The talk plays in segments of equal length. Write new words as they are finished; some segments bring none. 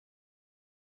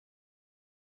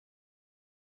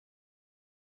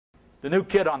The new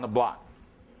kid on the block,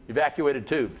 evacuated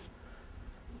tubes.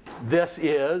 This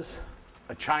is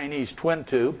a Chinese twin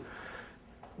tube.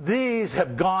 These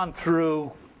have gone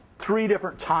through 3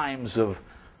 different times of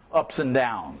ups and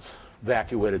downs,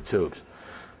 evacuated tubes.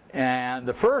 And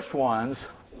the first ones,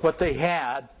 what they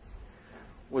had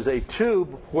was a tube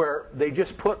where they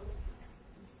just put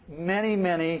many,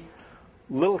 many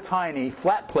little tiny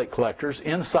flat plate collectors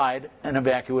inside an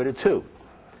evacuated tube.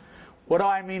 What do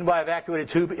I mean by evacuated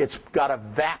tube? It's got a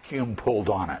vacuum pulled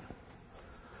on it.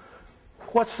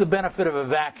 What's the benefit of a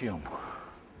vacuum?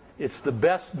 It's the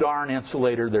best darn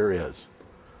insulator there is.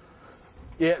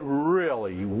 It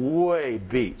really way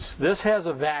beats. This has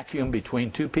a vacuum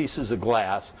between 2 pieces of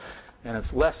glass, and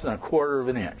it's less than 1/4 of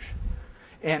an inch.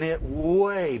 And it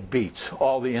way beats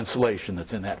all the insulation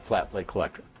that's in that flat plate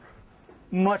collector.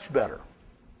 Much better.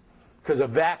 Because a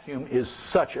vacuum is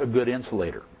such a good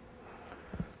insulator.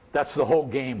 That's the whole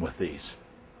game with these.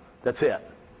 That's it.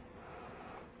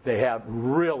 They have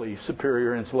really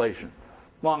superior insulation,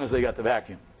 as long as they got the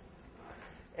vacuum.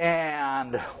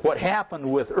 And what happened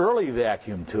with early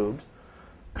vacuum tubes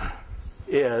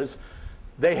is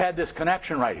they had this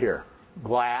connection right here,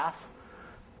 glass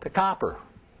to copper.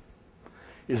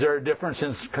 Is there a difference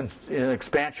in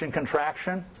expansion,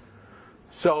 contraction?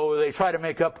 So they try to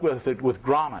make up with it with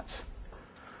grommets.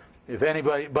 If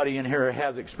anybody in here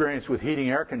has experience with heating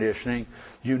air conditioning,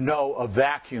 you know a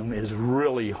vacuum is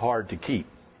really hard to keep.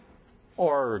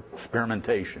 Or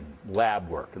experimentation, lab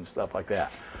work, and stuff like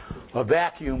that. A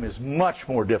vacuum is much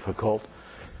more difficult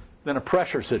than a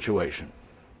pressure situation.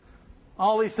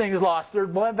 All these things lost their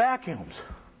vacuums.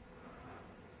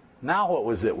 Now what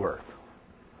was it worth?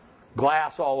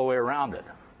 Glass all the way around it.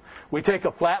 We take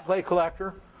a flat plate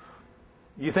collector.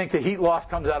 You think the heat loss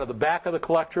comes out of the back of the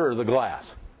collector or the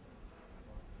glass?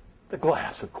 The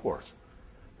glass, of course.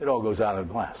 It all goes out of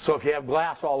the glass. So if you have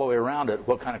glass all the way around it,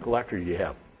 what kind of collector do you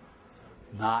have?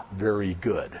 Not very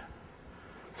good.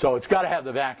 So it's got to have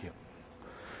the vacuum.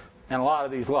 And a lot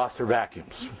of these lost their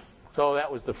vacuums. So that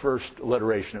was the first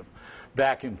iteration of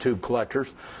vacuum tube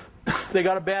collectors. They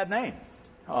got a bad name.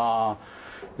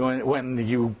 When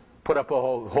you put up a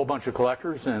whole bunch of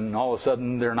collectors and all of a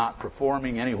sudden they're not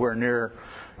performing anywhere near,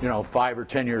 5 or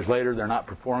 10 years later, they're not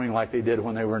performing like they did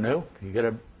when they were new, you get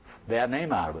a bad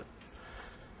name out of it.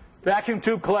 Vacuum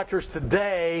tube collectors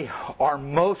today are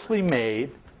mostly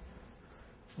made,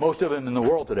 most of them in the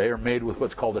world today are made with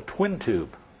what's called a twin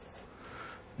tube.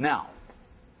 Now,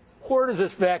 where does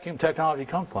this vacuum technology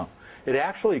come from? It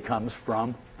actually comes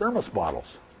from thermos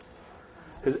bottles.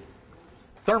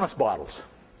 Thermos bottles.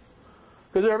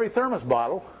 Because every thermos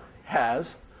bottle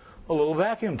has a little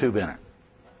vacuum tube in it.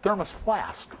 Thermos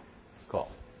flask, called.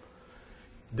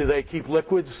 Do they keep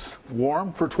liquids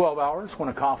warm for 12 hours when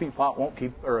a coffee pot won't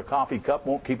keep, or a coffee cup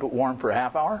won't keep it warm for a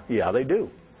half hour? Yeah, they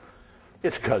do.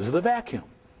 It's because of the vacuum.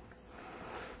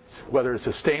 Whether it's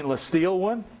a stainless steel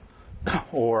one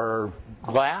or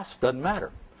glass, doesn't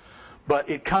matter. But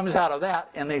it comes out of that,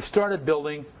 and they started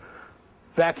building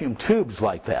vacuum tubes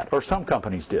like that, or some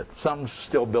companies did. Some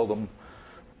still build them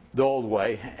the old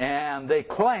way, and they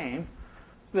claim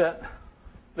that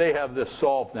they have this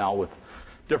solved now with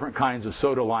different kinds of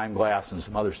soda lime glass and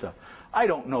some other stuff. I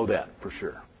don't know that for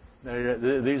sure.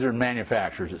 These are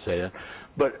manufacturers that say that.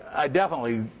 But I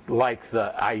definitely like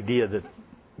the idea that,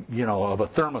 of a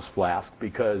thermos flask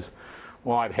because,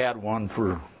 well, I've had one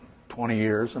for 20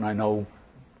 years and I know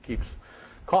it keeps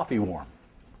coffee warm.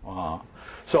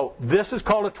 So this is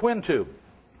called a twin tube,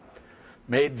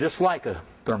 made just like a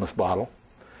thermos bottle.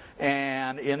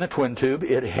 And in the twin tube,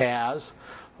 it has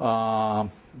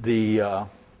the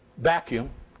vacuum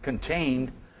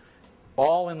contained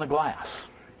all in the glass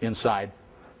inside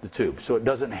the tube. So it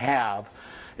doesn't have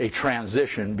a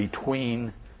transition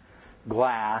between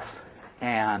glass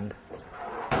and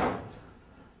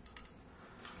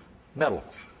metal.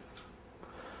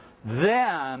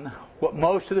 Then, what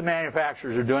most of the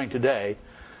manufacturers are doing today,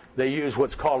 they use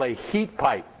what's called a heat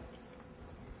pipe.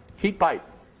 Heat pipe.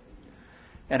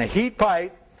 And a heat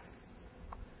pipe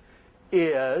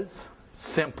is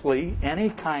simply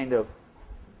any kind of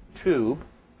tube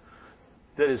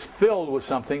that is filled with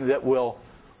something that will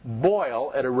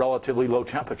boil at a relatively low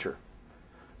temperature.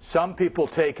 Some people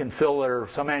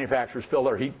some manufacturers fill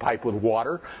their heat pipe with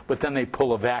water, but then they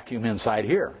pull a vacuum inside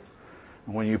here.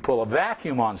 And when you pull a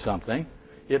vacuum on something,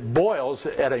 it boils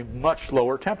at a much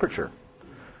lower temperature.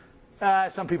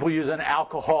 Some people use an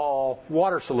alcohol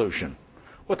water solution.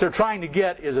 What they're trying to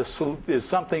get is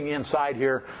something inside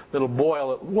here that'll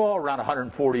boil at, around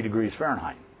 140 degrees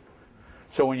Fahrenheit.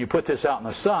 So when you put this out in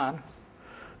the sun,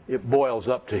 it boils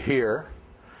up to here,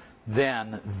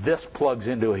 Then this plugs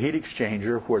into a heat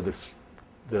exchanger where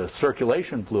the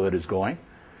circulation fluid is going.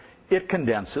 It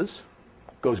condenses,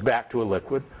 goes back to a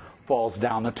liquid, falls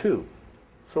down the tube.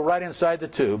 So right inside the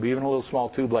tube, even a little small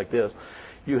tube like this,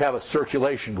 you have a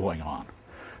circulation going on.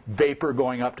 Vapor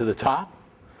going up to the top,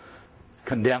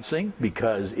 condensing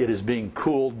because it is being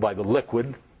cooled by the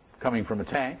liquid coming from a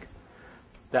tank.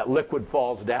 That liquid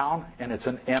falls down, and it's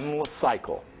an endless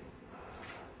cycle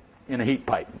in a heat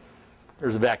pipe.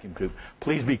 There's a vacuum tube.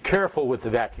 Please be careful with the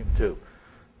vacuum tube.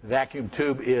 The vacuum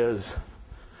tube is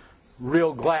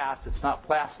real glass. It's not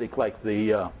plastic like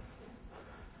the... I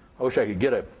wish I could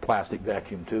get a plastic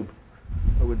vacuum tube.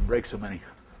 I wouldn't break so many.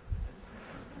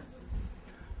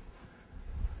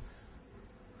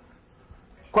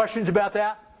 Questions about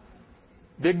that?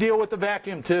 Big deal with the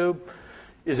vacuum tube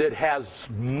is it has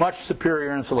much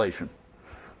superior insulation.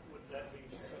 Would that be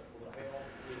susceptible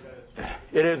to hail?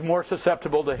 It is more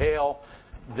susceptible to hail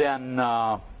than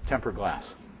tempered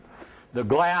glass. The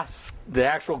glass, the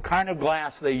actual kind of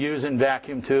glass they use in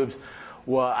vacuum tubes,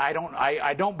 well,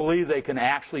 I don't believe they can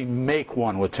actually make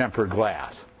one with tempered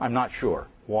glass. I'm not sure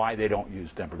why they don't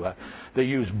use tempered glass. They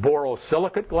use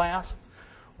borosilicate glass,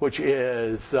 which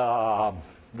is the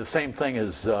same thing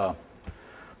as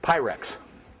Pyrex.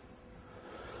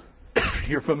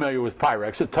 You're familiar with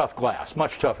Pyrex. It's tough glass,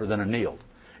 much tougher than annealed.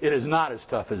 It is not as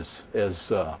tough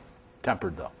as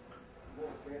tempered, though.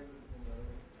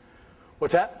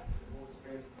 What's that?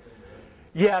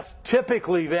 Yes,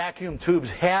 typically vacuum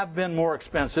tubes have been more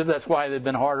expensive. That's why they've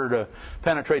been harder to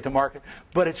penetrate the market.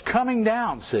 But it's coming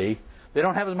down, see? They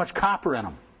don't have as much copper in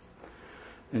them.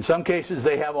 In some cases,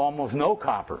 they have almost no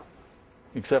copper,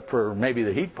 except for maybe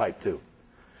the heat pipe tube.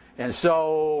 And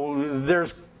so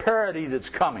there's parity that's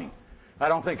coming. I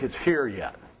don't think it's here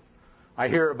yet. I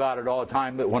hear about it all the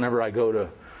time, but whenever I go to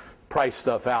price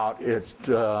stuff out, it's...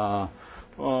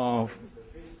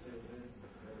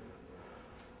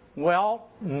 well,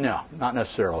 no, not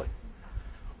necessarily.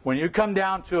 When you come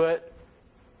down to it,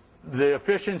 the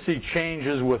efficiency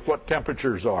changes with what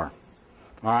temperatures are.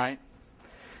 All right?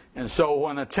 And so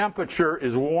when the temperature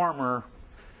is warmer,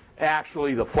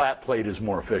 actually the flat plate is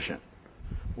more efficient.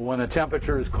 When the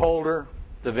temperature is colder,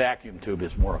 the vacuum tube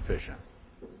is more efficient.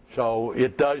 So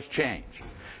it does change.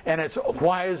 And it's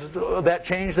why is that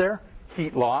change there?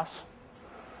 Heat loss.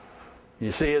 You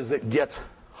see, as it gets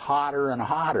hotter and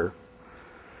hotter,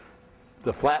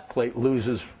 the flat plate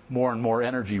loses more and more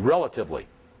energy relatively.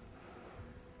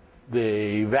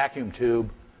 The vacuum tube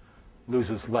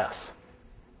loses less.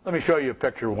 Let me show you a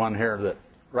picture of one here that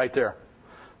right there.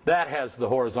 That has the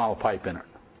horizontal pipe in it.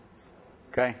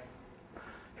 Okay?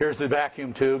 Here's the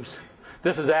vacuum tubes.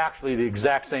 This is actually the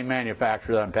exact same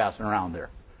manufacturer that I'm passing around there.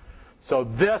 So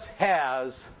this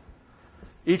has,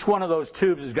 each one of those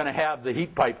tubes is going to have the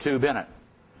heat pipe tube in it.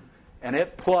 And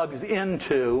it plugs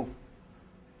into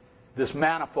this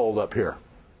manifold up here.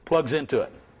 Plugs into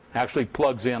it. Actually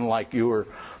plugs in like you were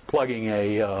plugging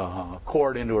a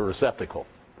cord into a receptacle.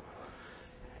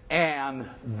 And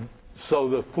so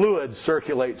the fluid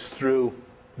circulates through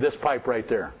this pipe right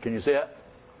there. Can you see it?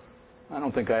 I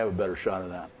don't think I have a better shot of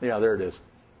that. Yeah, there it is.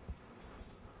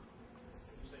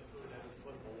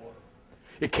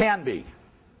 It can be.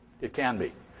 It can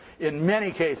be. In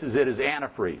many cases, it is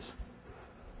antifreeze.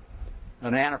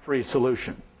 An antifreeze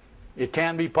solution. It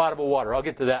can be potable water. I'll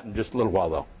get to that in just a little while,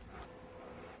 though.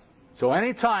 So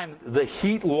anytime the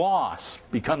heat loss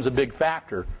becomes a big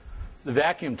factor, the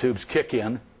vacuum tubes kick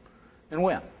in and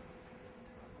win.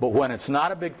 But when it's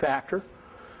not a big factor,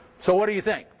 so what do you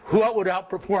think? What would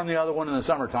outperform the other one in the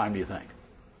summertime, do you think?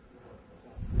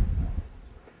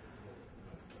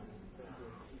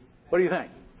 What do you think?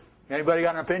 Anybody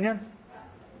got an opinion?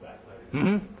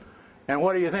 Mm-hmm. And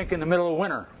what do you think in the middle of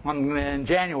winter, in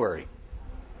January?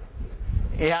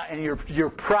 Yeah, and you're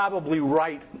probably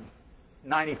right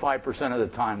 95% of the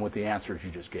time with the answers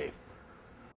you just gave.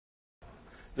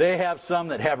 They have some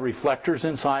that have reflectors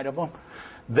inside of them.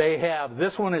 They have,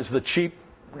 this one is the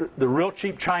real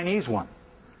cheap Chinese one,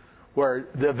 where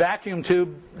the vacuum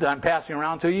tube that I'm passing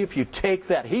around to you, if you take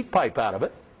that heat pipe out of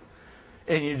it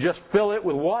and you just fill it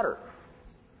with water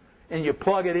and you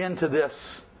plug it into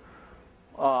this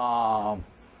 20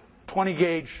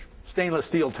 gauge stainless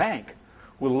steel tank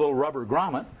with a little rubber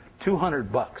grommet,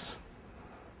 $200.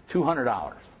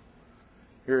 $200.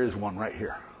 Here is one right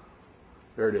here.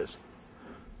 There it is.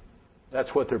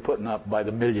 That's what they're putting up by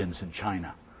the millions in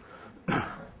China.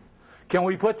 Can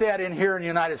we put that in here in the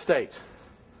United States?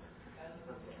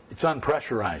 It's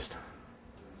unpressurized.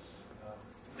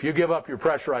 If you give up your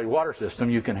pressurized water system,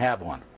 you can have one.